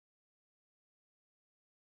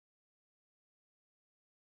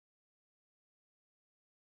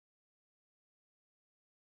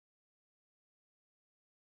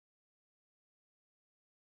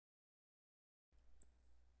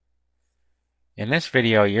In this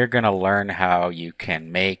video, you're going to learn how you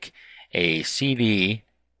can make a CD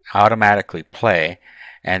automatically play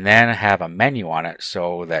and then have a menu on it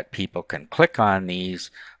so that people can click on these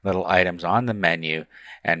little items on the menu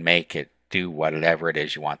and make it do whatever it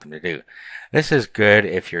is you want them to do. This is good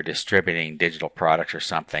if you're distributing digital products or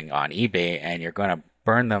something on eBay and you're going to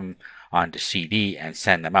burn them onto CD and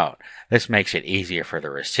send them out. This makes it easier for the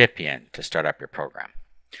recipient to start up your program.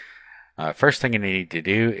 First thing you need to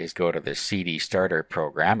do is go to the CD Starter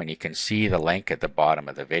program, and you can see the link at the bottom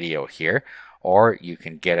of the video here, or you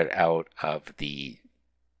can get it out of the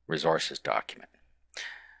resources document.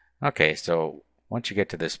 Okay, so once you get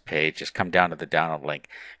to this page, just come down to the download link,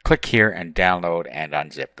 click here and download and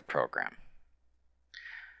unzip the program.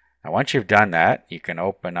 Now once you've done that, you can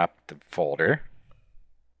open up the folder.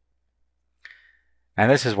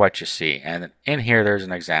 And this is what you see. And in here there's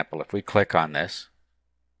an example. If we click on this,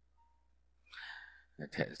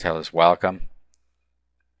 tell us welcome,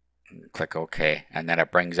 click OK, and then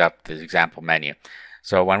it brings up the example menu.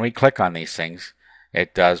 So when we click on these things,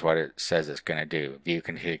 it does what it says it's going to do. View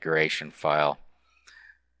configuration file,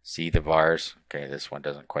 see the vars. Okay, this one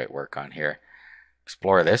doesn't quite work on here.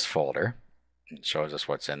 Explore this folder. It shows us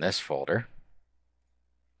what's in this folder.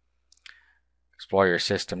 Explore your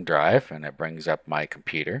system drive, and it brings up my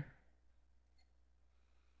computer.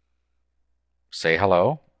 Say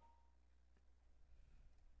hello,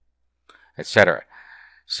 etc.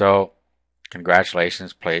 So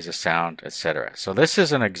congratulations, plays a sound, etc. So this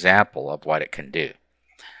is an example of what it can do.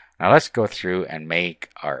 Now let's go through and make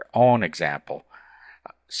our own example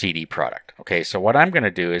CD product. Okay, so what I'm going to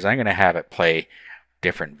do is I'm going to have it play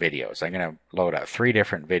different videos. I'm going to load up 3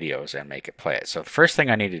 different videos and make it play it. So the first thing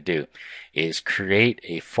I need to do is create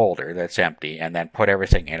a folder that's empty and then put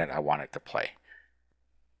everything in it I want it to play.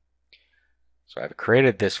 So I've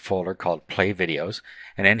created this folder called Play Videos,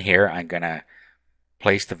 and in here I'm going to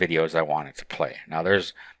place the videos I want it to play. Now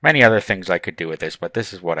there's many other things I could do with this, but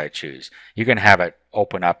this is what I choose. You can have it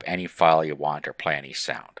open up any file you want or play any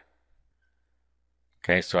sound.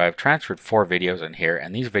 Okay, so I've transferred 4 videos in here,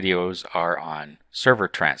 and these videos are on server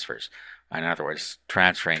transfers. In other words,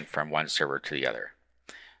 transferring from one server to the other.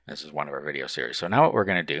 This is one of our video series. So now what we're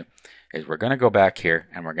going to do is we're going to go back here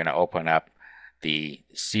and we're going to open up the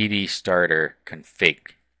CD Starter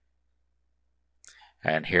config.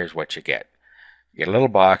 And here's what you get. You get a little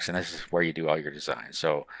box, and this is where you do all your design.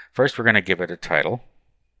 So first we're going to give it a title.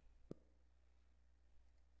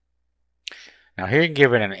 Now here you can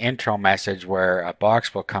give it an intro message where a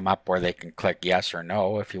box will come up where they can click yes or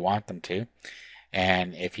no if you want them to.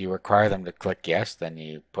 And if you require them to click yes, then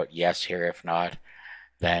you put yes here. If not,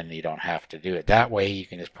 then you don't have to do it. That way you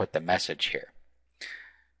can just put the message here.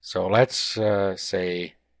 So let's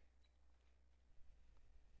say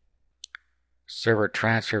server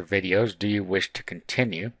transfer videos, do you wish to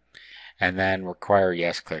continue? And then require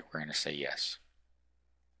yes click, we're going to say yes.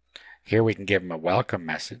 Here we can give them a welcome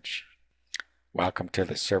message. Welcome to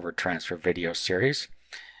the server transfer video series.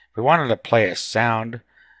 If we wanted to play a sound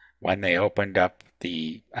when they opened up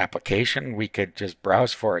the application, we could just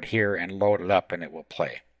browse for it here and load it up and it will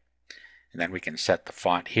play. And then we can set the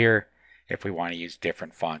font here if we want to use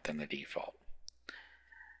different font than the default.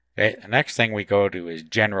 Okay, the next thing we go to is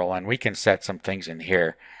general, and we can set some things in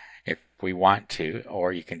here if we want to,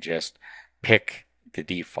 or you can just pick the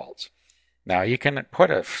defaults. Now you can put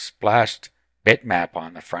a splashed bitmap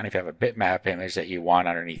on the front. If you have a bitmap image that you want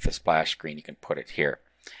underneath the splash screen, you can put it here.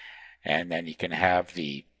 And then you can have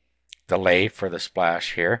the delay for the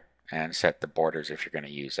splash here and set the borders if you're going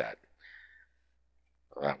to use that.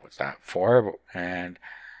 That was that for, and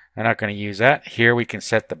I'm not going to use that. Here we can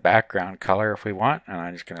set the background color if we want, and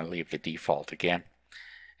I'm just going to leave the default again.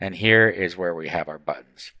 And here is where we have our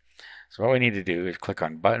buttons. So what we need to do is click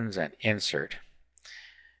on buttons and insert.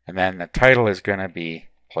 And then the title is going to be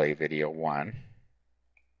Play Video 1.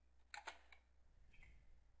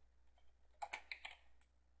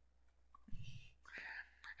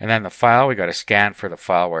 And then the file, we got to scan for the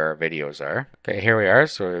file where our videos are. Okay, here we are.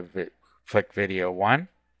 So we click Video 1.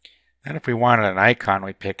 And if we wanted an icon,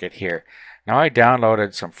 we pick it here. Now I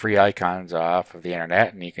downloaded some free icons off of the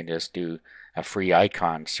internet, and you can just do a free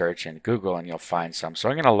icon search in Google and you'll find some. So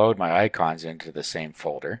I'm going to load my icons into the same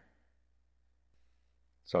folder.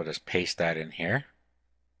 So I'll just paste that in here.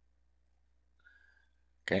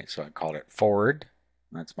 Okay, so I called it forward.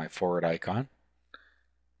 That's my forward icon.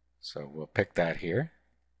 So we'll pick that here.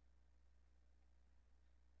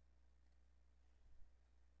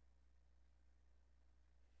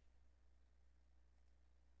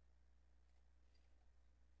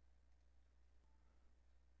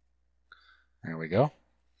 There we go.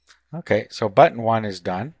 Okay, so button 1 is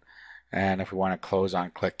done. And if we want to close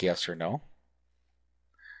on, click yes or no.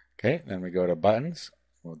 Okay, then we go to buttons.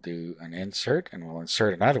 We'll do an insert and we'll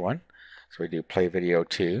insert another one. So we do play video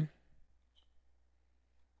 2.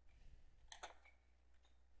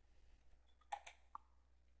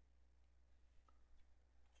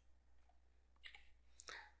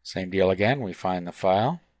 Same deal again. We find the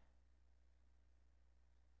file,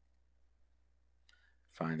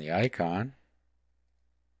 find the icon,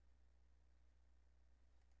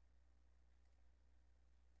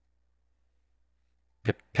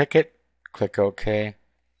 pick it, click OK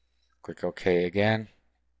again,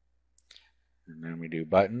 and then we do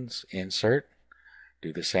buttons, insert,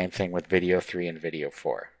 do the same thing with video 3 and video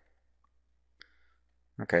 4.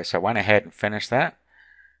 Okay, so I went ahead and finished that.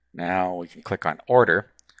 Now we can click on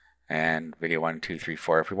order, and video 1, 2, 3,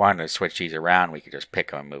 4. If we wanted to switch these around, we could just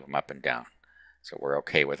pick them and move them up and down. So we're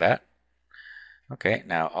okay with that. Okay,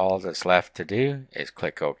 now all that's left to do is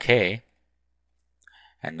click OK,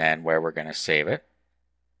 and then where we're going to save it,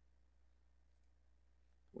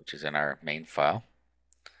 which is in our main file.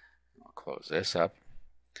 I'll close this up.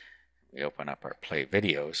 We open up our play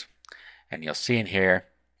videos, and you'll see in here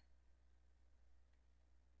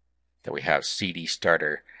that we have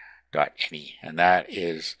cdstarter.ini, and that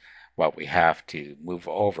is what we have to move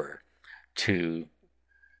over to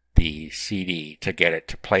the CD to get it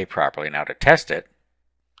to play properly. Now to test it,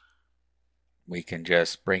 we can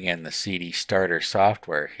just bring in the CD starter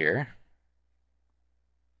software here.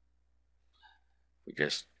 We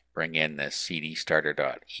just bring in this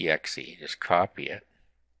cdstarter.exe, just copy it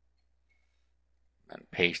and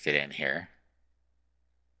paste it in here.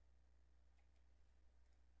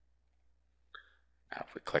 Now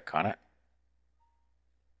if we click on it,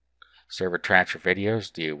 server transfer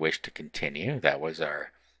videos, do you wish to continue? That was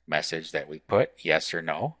our message that we put, yes or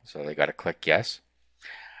no. So they got to click yes.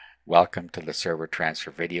 Welcome to the server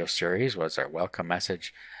transfer video series was our welcome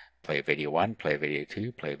message. Play video 1, play video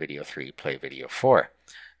 2, play video 3, play video 4.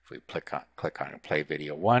 If we click on play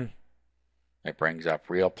video 1, it brings up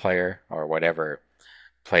Real Player or whatever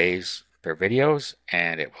plays their videos,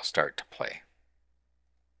 and it will start to play.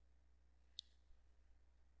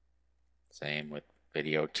 Same with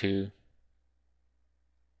video 2,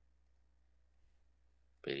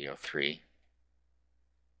 video 3,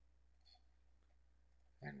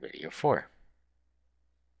 and video 4.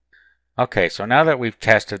 Okay, so now that we've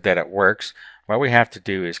tested that it works, what we have to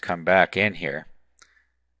do is come back in here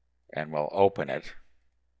and we'll open it.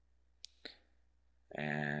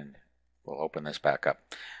 And we'll open this back up.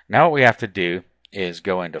 Now what we have to do is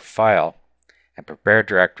go into File and Prepare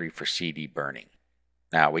Directory for CD burning.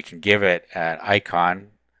 Now we can give it an icon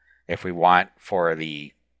if we want for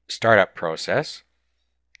the startup process,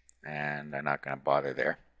 and I'm not going to bother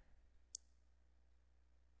there.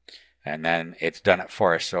 And then it's done it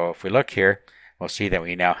for us. So if we look here, we'll see that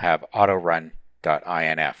we now have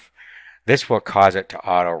autorun.inf. This will cause it to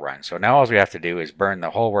auto run. So now all we have to do is burn the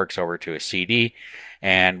whole works over to a CD,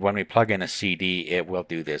 and when we plug in a CD, it will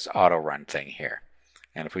do this auto run thing here.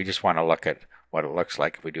 And if we just want to look at what it looks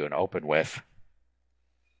like, if we do an open with,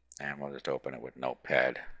 and we'll just open it with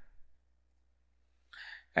Notepad,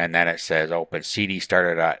 and then it says open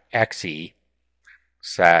cdstarter.exe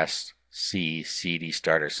 /c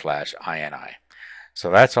cdstarter/ini.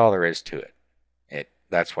 So that's all there is to it.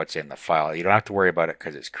 That's what's in the file. You don't have to worry about it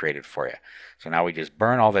because it's created for you. So now we just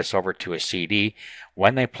burn all this over to a CD.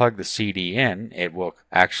 When they plug the CD in, it will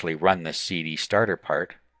actually run the CD starter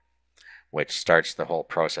part, which starts the whole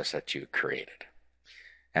process that you created.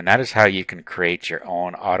 And that is how you can create your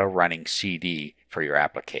own auto-running CD for your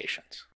applications.